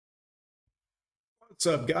What's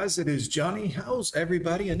up, guys? It is Johnny. How's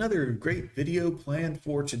everybody? Another great video planned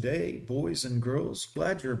for today, boys and girls.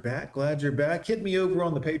 Glad you're back. Glad you're back. Hit me over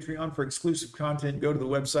on the Patreon for exclusive content. Go to the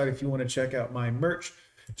website if you want to check out my merch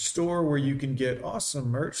store where you can get awesome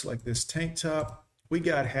merch like this tank top. We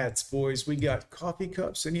got hats, boys. We got coffee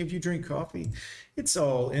cups. Any of you drink coffee? It's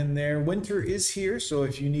all in there. Winter is here, so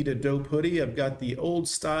if you need a dope hoodie, I've got the old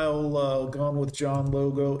style Gone with John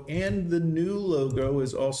logo, and the new logo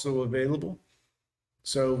is also available.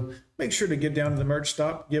 So make sure to get down to the merch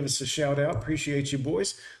stop, give us a shout out. Appreciate you,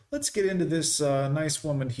 boys. Let's get into this nice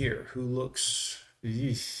woman here who looks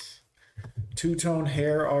two-tone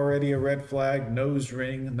hair, already a red flag, nose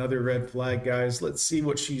ring, another red flag, guys. Let's see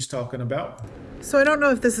what she's talking about. So I don't know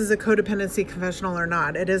if this is a codependency confessional or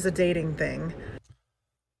not. It is a dating thing.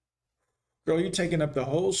 Girl, you're taking up the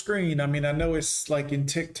whole screen. I mean, I know it's like in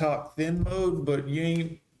TikTok thin mode, but you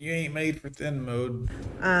ain't made for thin mode.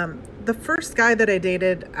 The first guy that I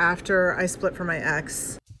dated after I split from my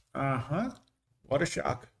ex. What a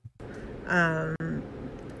shock.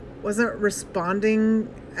 Wasn't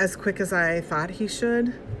responding as quick as I thought he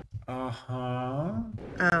should. And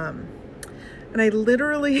I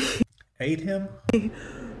literally ate him?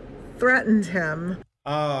 threatened him.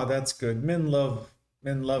 Ah, that's good. Men love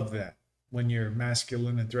that when you're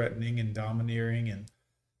masculine and threatening and domineering and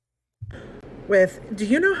do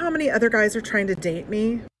you know how many other guys are trying to date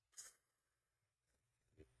me?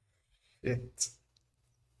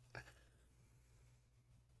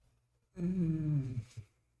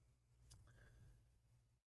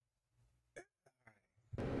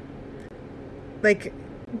 Like,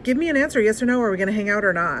 give me an answer, yes or no. Are we going to hang out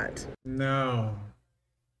or not? No.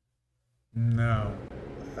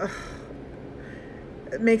 Ugh.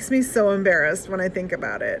 It makes me so embarrassed when I think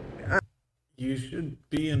about it. You should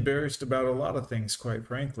be embarrassed about a lot of things, quite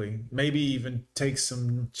frankly. Maybe even take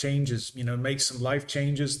some changes, make some life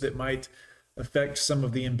changes that might affect some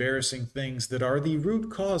of the embarrassing things that are the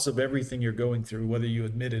root cause of everything you're going through, whether you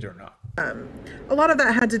admit it or not. A lot of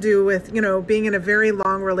that had to do with, being in a very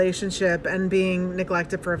long relationship and being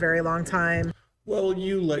neglected for a very long time. Well,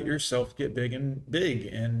 you let yourself get big, and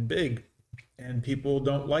people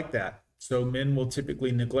don't like that. So men will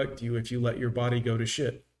typically neglect you if you let your body go to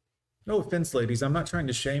shit. No offense, ladies. I'm not trying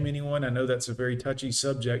to shame anyone. I know that's a very touchy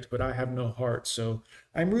subject, but I have no heart, so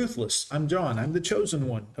I'm ruthless. I'm John. I'm the chosen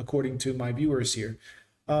one, according to my viewers here.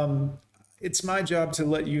 It's my job to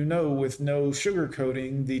let you know with no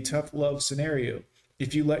sugarcoating the tough love scenario.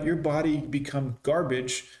 If you let your body become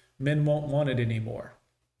garbage, men won't want it anymore.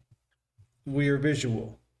 We are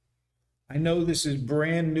visual. I know this is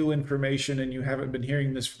brand new information and you haven't been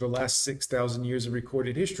hearing this for the last 6,000 years of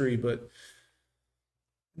recorded history, but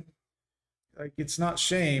it's not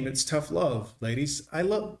shame, it's tough love, ladies. I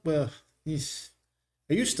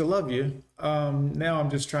used to love you. Now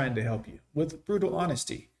I'm just trying to help you with brutal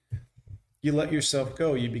honesty. You let yourself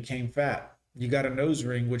go, you became fat. You got a nose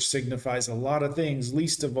ring, which signifies a lot of things,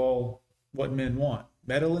 least of all what men want.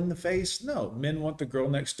 Metal in the face? No, men want the girl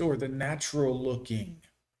next door, the natural looking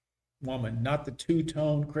woman, not the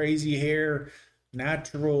two-tone crazy hair,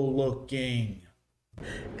 natural looking.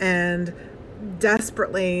 And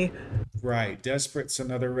desperately. Right, desperate's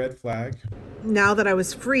another red flag. Now that I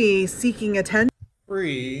was free, seeking attention.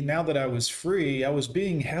 Now that I was free, I was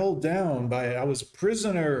being held down I was a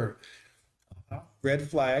prisoner. Red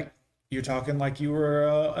flag. You're talking like you were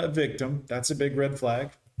a victim. That's a big red flag.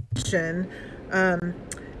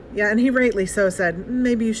 Yeah, and he rightly so said,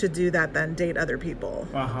 maybe you should do that then, date other people.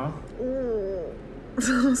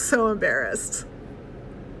 So embarrassed.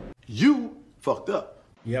 You fucked up.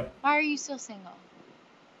 Yep. Why are you still single?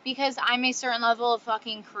 Because I'm a certain level of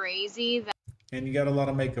fucking crazy and you got a lot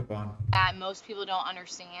of makeup on that most people don't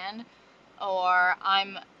understand, or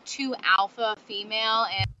I'm too alpha female.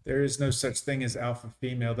 And there is no such thing as alpha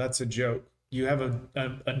female. That's a joke. You have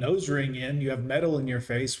a nose ring in, you have metal in your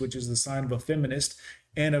face, which is the sign of a feminist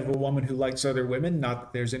and of a woman who likes other women. Not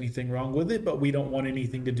that there's anything wrong with it, but we don't want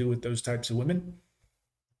anything to do with those types of women.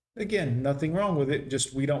 Again, nothing wrong with it,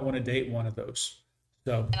 just we don't want to date one of those.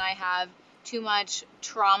 And I have too much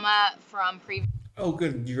trauma from previous. Oh,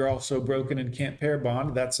 good. You're also broken and can't pair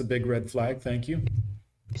bond. That's a big red flag. Thank you.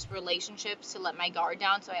 Relationships to let my guard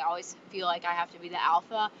down, so I always feel like I have to be the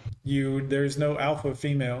alpha. There's no alpha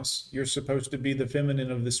females. You're supposed to be the feminine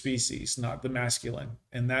of the species, not the masculine.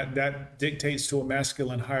 And that dictates to a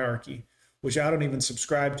masculine hierarchy, which I don't even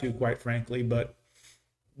subscribe to, quite frankly. But,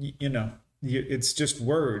 it's just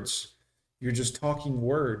words. You're just talking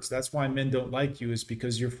words. That's why men don't like you, is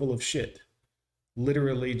because you're full of shit.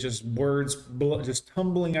 literally just words just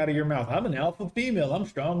tumbling out of your mouth. I'm an alpha female. I'm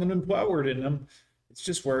strong and empowered, and it's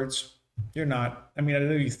just words. You're not. I mean, I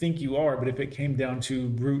know you think you are, but if it came down to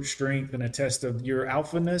brute strength and a test of your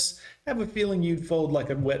alphaness, I have a feeling you'd fold like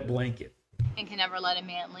a wet blanket. And can never let a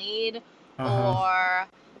man lead. Uh-huh. Or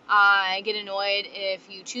I get annoyed if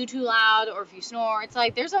you chew too loud or if you snore. It's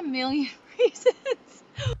like there's a million reasons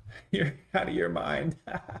You're out of your mind.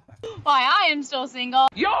 why I am still single.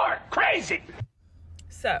 You're crazy!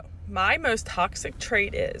 So, my most toxic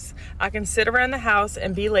trait is I can sit around the house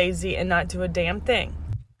and be lazy and not do a damn thing.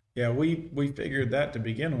 Yeah, we figured that to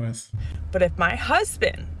begin with. But if my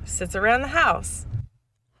husband sits around the house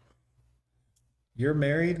You're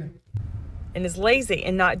married? and is lazy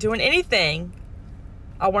and not doing anything,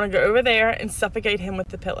 I want to go over there and suffocate him with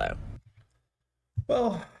the pillow.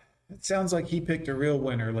 Well, it sounds like he picked a real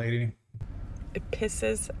winner, lady. It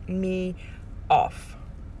pisses me off.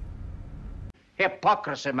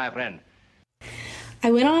 Hypocrisy, my friend.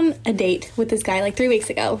 I went on a date with this guy like 3 weeks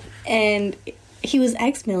ago, and he was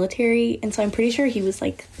ex-military, and so I'm pretty sure he was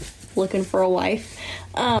like looking for a wife.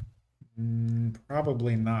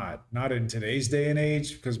 Probably not. Not in today's day and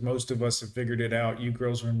age, because most of us have figured it out. You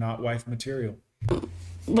girls are not wife material.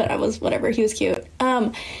 But I was whatever. He was cute.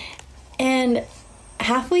 And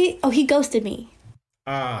halfway, he ghosted me.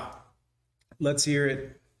 Let's hear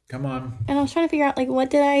it. Come on. And I was trying to figure out like, what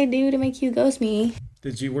did I do to make you ghost me?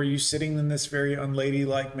 Were you sitting in this very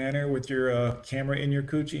unladylike manner with your camera in your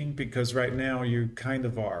coochie? Because right now you kind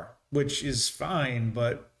of are, which is fine,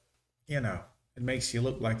 but you know, it makes you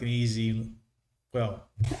look like an easy, well.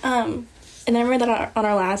 And I remember that on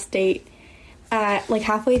our last date, like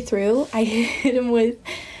halfway through, I hit him with,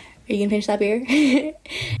 "Are you gonna finish that beer?"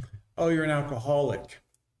 Oh, you're an alcoholic.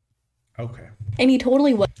 Okay. And he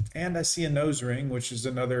totally was. And I see a nose ring, which is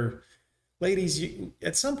another. Ladies,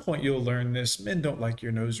 at some point you'll learn this. Men don't like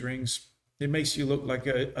your nose rings. It makes you look like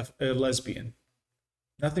a lesbian.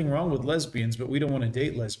 Nothing wrong with lesbians, but we don't want to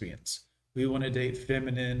date lesbians. We want to date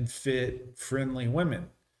feminine, fit, friendly women,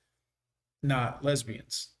 not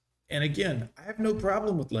lesbians. And again, I have no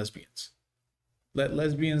problem with lesbians. Let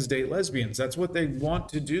lesbians date lesbians. That's what they want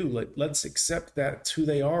to do. Let's accept that's who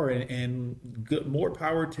they are, and good, more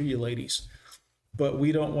power to you, ladies. But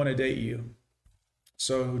we don't want to date you.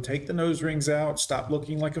 So take the nose rings out. Stop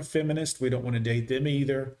looking like a feminist. We don't want to date them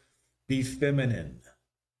either. Be feminine,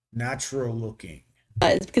 natural looking.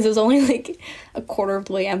 Because it was only like a quarter of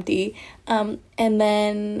the way empty. And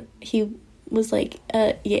then he was like,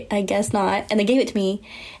 yeah, I guess not. And they gave it to me.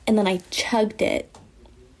 And then I chugged it,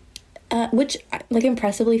 which like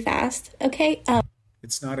impressively fast. Okay.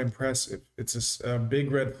 It's not impressive. It's a big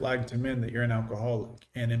red flag to men that you're an alcoholic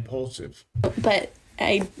and impulsive. But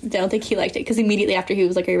I don't think he liked it, because immediately after he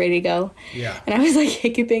was like, "Are you ready to go?" Yeah. And I was like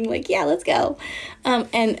hiccuping, like, "Yeah, let's go."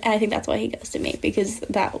 And I think that's why he ghosted me, because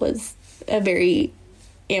that was a very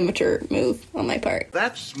amateur move on my part.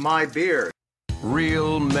 That's my beer.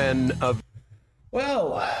 Real men of...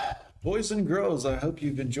 Well, boys and girls, I hope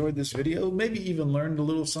you've enjoyed this video. Maybe even learned a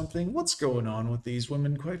little something. What's going on with these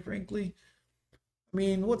women, quite frankly? I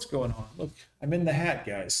mean, what's going on? Look, I'm in the hat,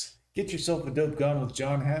 guys. Get yourself a dope Gone with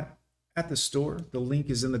John hat at the store. The link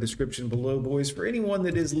is in the description below, boys. For anyone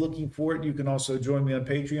that is looking for it, you can also join me on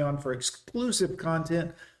Patreon for exclusive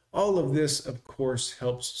content. All of this, of course,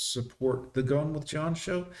 helps support the Gone with John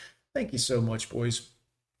show. Thank you so much, boys.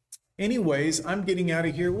 Anyways, I'm getting out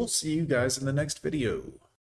of here. We'll see you guys in the next video.